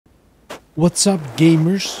What's up,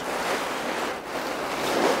 gamers?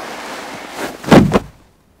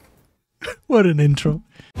 What an intro.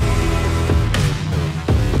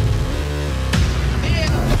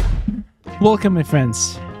 Welcome, my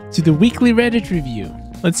friends, to the weekly Reddit review.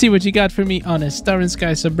 Let's see what you got for me on a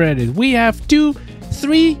StarInSky subreddit. We have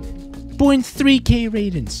 3.3k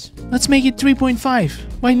ratings. Let's make it 3.5.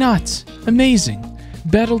 Why not? Amazing.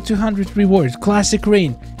 Battle 200 reward. Classic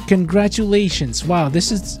rain. Congratulations. Wow,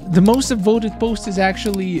 this is the most voted post is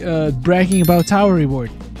actually bragging about tower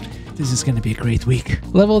reward. This is gonna be a great week.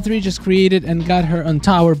 Level 3 just created and got her on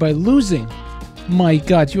tower by losing. My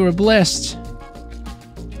god, you are blessed.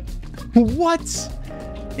 What?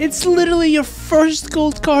 It's literally your first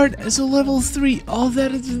gold card as a level 3. Oh,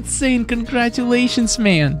 that is insane. Congratulations,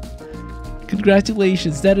 man.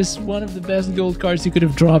 Congratulations. That is one of the best gold cards you could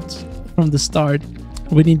have dropped from the start.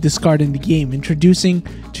 We need this card in the game. Introducing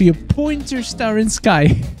to your Pointer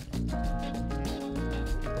StarInSky.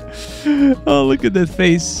 Oh, look at that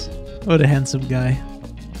face. What a handsome guy.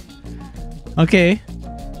 Okay.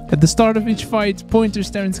 At the start of each fight, Pointer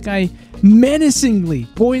StarInSky menacingly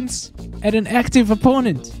points at an active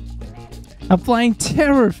opponent, applying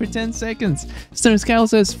terror for 10 seconds. StarInSky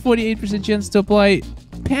also has 48% chance to apply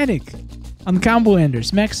panic on combo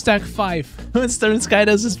enders. Max stack 5. When StarInSky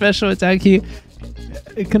does a special attack,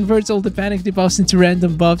 it converts all the panic debuffs into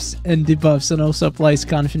random buffs and debuffs, and also applies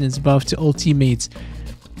confidence buff to all teammates.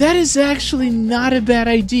 That is actually not a bad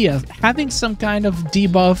idea. Having some kind of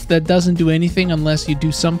debuff that doesn't do anything unless you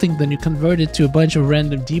do something, then you convert it to a bunch of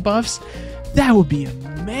random debuffs. That would be a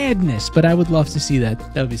madness, but I would love to see that.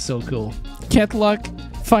 That would be so cool. Cat luck,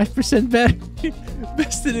 5% better.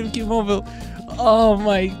 Best in MKX Mobile. Oh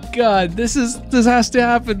my god, this has to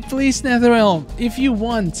happen. Please, Netherrealm, if you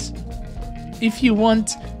want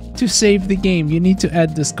to save the game, you need to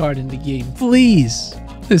add this card in the game. Please.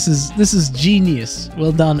 This is genius.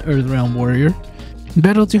 Well done, Earthrealm Warrior.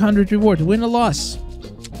 Battle 200 reward. Win or loss?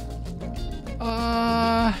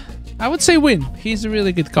 I would say win. He's a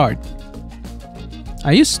really good card.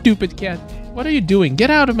 Are you stupid, cat? What are you doing? Get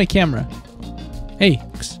out of my camera. Hey,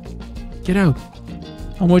 get out.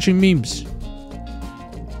 I'm watching memes.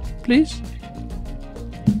 Please?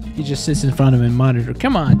 He just sits in front of my monitor.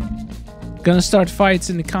 Come on. Gonna start fights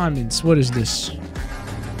in the comments. What is this?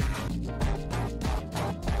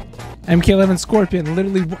 MK11 Scorpion,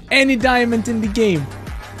 literally any diamond in the game.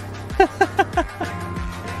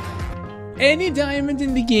 Any diamond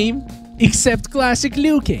in the game except Classic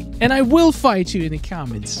Liu Kang. And I will fight you in the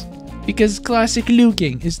comments, because Classic Liu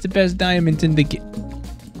Kang is the best diamond in the game.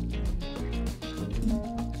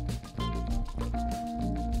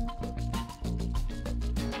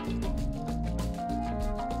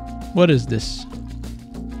 What is this?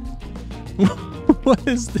 What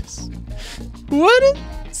is this? What is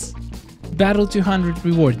this? Battle 200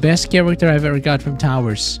 reward. Best character I've ever got from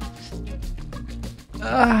towers.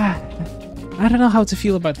 I don't know how to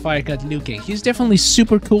feel about Firecut Liu Kang. He's definitely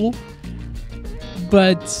super cool.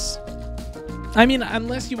 But I mean,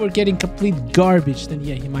 unless you were getting complete garbage, then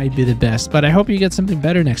yeah, he might be the best. But I hope you get something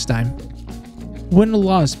better next time. Win or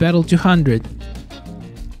loss, Battle 200.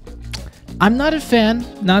 I'm not a fan,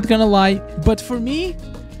 not gonna lie, but for me,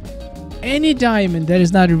 any diamond that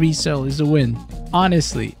is not a resale is a win.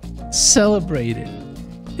 Honestly, celebrate it.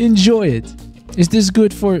 Enjoy it. Is this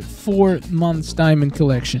good for 4 months diamond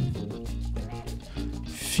collection?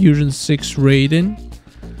 Fusion 6 Raiden.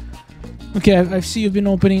 Okay, I see you've been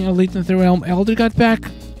opening Elite Netherrealm. Elder got back.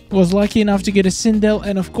 Was lucky enough to get a Sindel,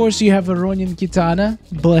 and of course you have a Ronin Kitana.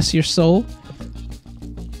 Bless your soul.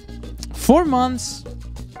 4 months.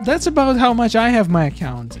 That's about how much I have my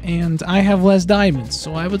account, and I have less diamonds,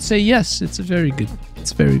 so I would say yes, it's a very good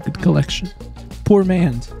collection. Poor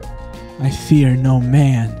man. I fear no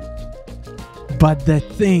man, but that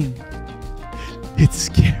thing, it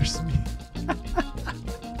scares me.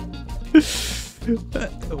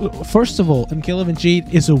 First of all, MK11 Jade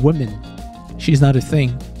is a woman. She's not a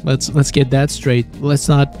thing. Let's get that straight. Let's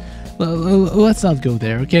not go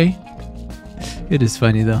there, okay? It is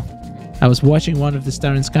funny though. I was watching one of the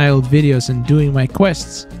StarInSky old videos and doing my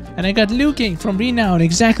quests, and I got Liu Kang from Renown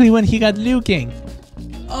exactly when he got Liu Kang.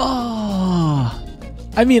 Oh,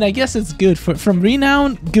 I mean, I guess it's good from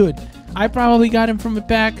Renown. Good. I probably got him from a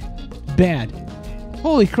pack. Bad.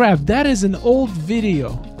 Holy crap, that is an old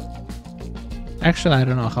video. Actually, I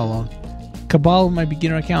don't know how long. Cabal, my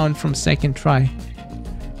beginner account from second try.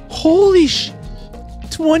 Holy sh!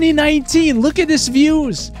 2019. Look at this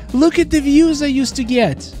views. Look at the views I used to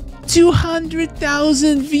get.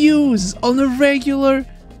 200,000 views on a regular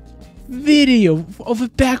video of a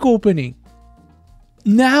pack opening.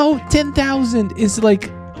 Now 10,000 is like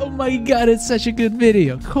Oh my god, it's such a good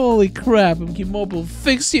video. Holy crap, MKX Mobile,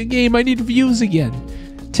 fix your game. I need views again.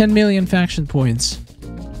 10 million faction points.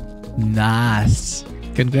 Nice.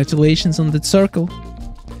 Congratulations on that circle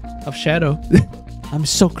of shadow. I'm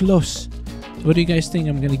so close. What do you guys think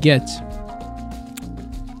I'm gonna get?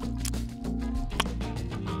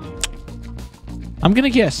 I'm gonna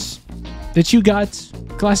guess that you got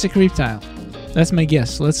Classic Reptile. That's my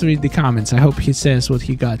guess. Let's read the comments. I hope he says what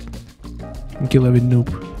he got. MK11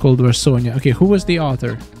 Noob, Cold War Sonya. Okay, who was the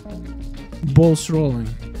author? Balls rolling.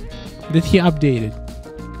 Did he update it?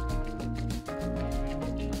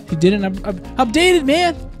 He didn't update it,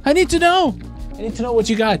 man. I need to know. I need to know what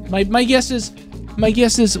you got. My guess is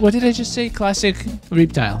what did I just say? Classic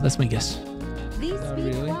Reptile. That's my guess. These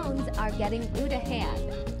speed clones are getting out of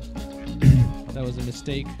hand. That was a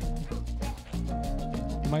mistake.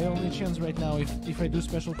 My only chance right now, if I do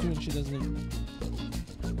special 2 and she doesn't.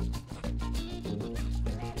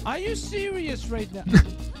 Are you serious right now?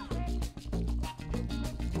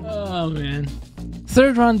 Oh man.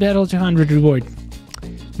 3rd round battle to 100 reward.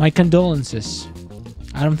 My condolences.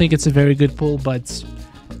 I don't think it's a very good pull, but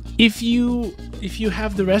if you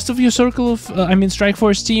have the rest of your circle of Strike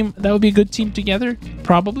Force team, that would be a good team together.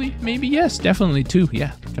 Probably, maybe, yes, definitely 2.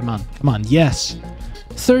 Yeah, come on, yes.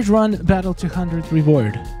 3rd run battle to 100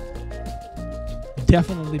 reward.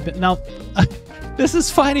 Definitely. But now, this is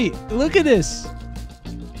funny. Look at this.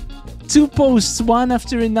 2 posts, one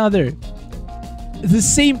after another.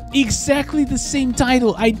 Exactly the same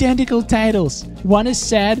title, identical titles. One is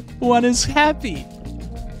sad, one is happy.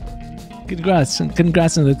 Congrats on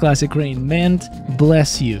the classic reign. Man,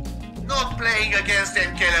 bless you. Not playing against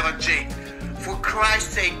MK11J. For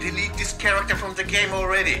Christ's sake, delete this character from the game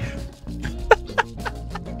already.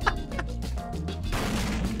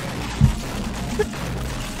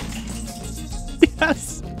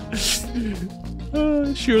 Yes.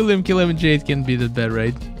 Surely MK11J can be the bet,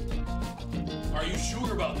 right? Are you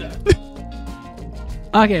sure about that?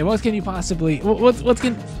 Okay, what can you possibly... What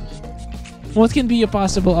can be a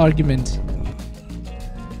possible argument?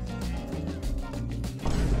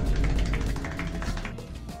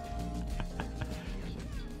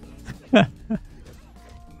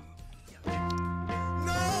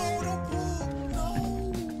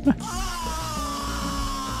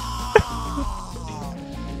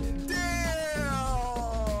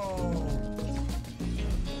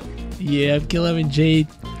 Yeah, MK11J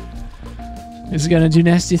is gonna do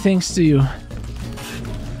nasty things to you.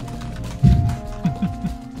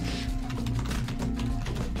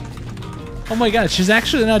 Oh my god, she's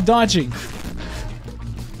actually not dodging.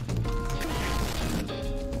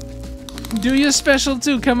 Do your special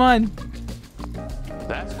too, come on.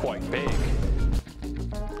 That's quite big.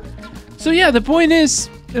 So yeah, the point is,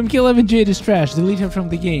 MK11J is trash. Delete him from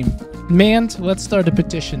the game. Man, let's start a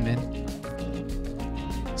petition, man.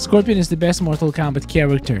 Scorpion is the best Mortal Kombat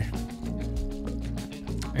character.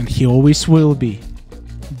 And he always will be.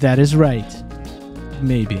 That is right.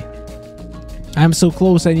 Maybe. I'm so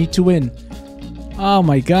close, I need to win. Oh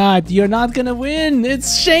my god, you're not gonna win!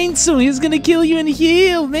 It's Shinsu! He's gonna kill you and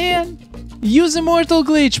heal, man! Use Immortal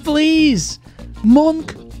Glitch, please!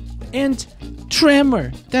 Monk and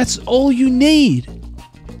Tremor. That's all you need.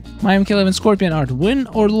 My MK11 Scorpion art. Win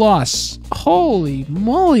or loss? Holy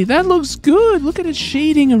moly, that looks good! Look at it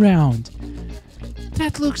shading around.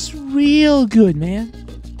 That looks real good, man.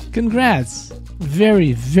 Congrats.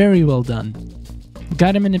 Very, very well done.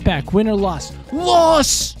 Got him in the pack. Win or loss?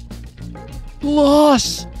 Loss!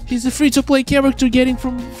 Loss! He's a free-to-play character getting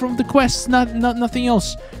from the quests, nothing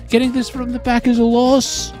else. Getting this from the pack is a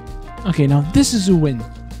loss. Okay, now this is a win.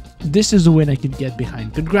 This is a win I can get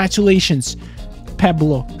behind. Congratulations,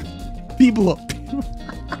 Pablo. Pablo.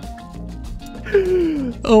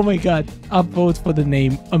 Oh my god, upvote for the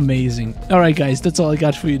name. Amazing. Alright guys, that's all I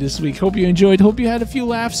got for you this week. Hope you enjoyed, hope you had a few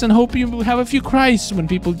laughs, and hope you have a few cries when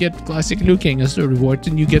people get classic Liu Kang as the reward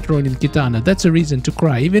and you get Ronin Kitana. That's a reason to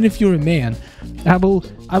cry. Even if you're a man, I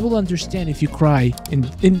will understand if you cry.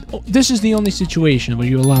 This is the only situation where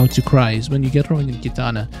you're allowed to cry, is when you get Ronin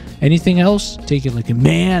Kitana. Anything else, take it like a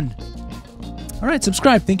man. Alright,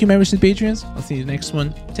 subscribe. Thank you, members and patrons. I'll see you in the next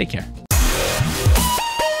one. Take care.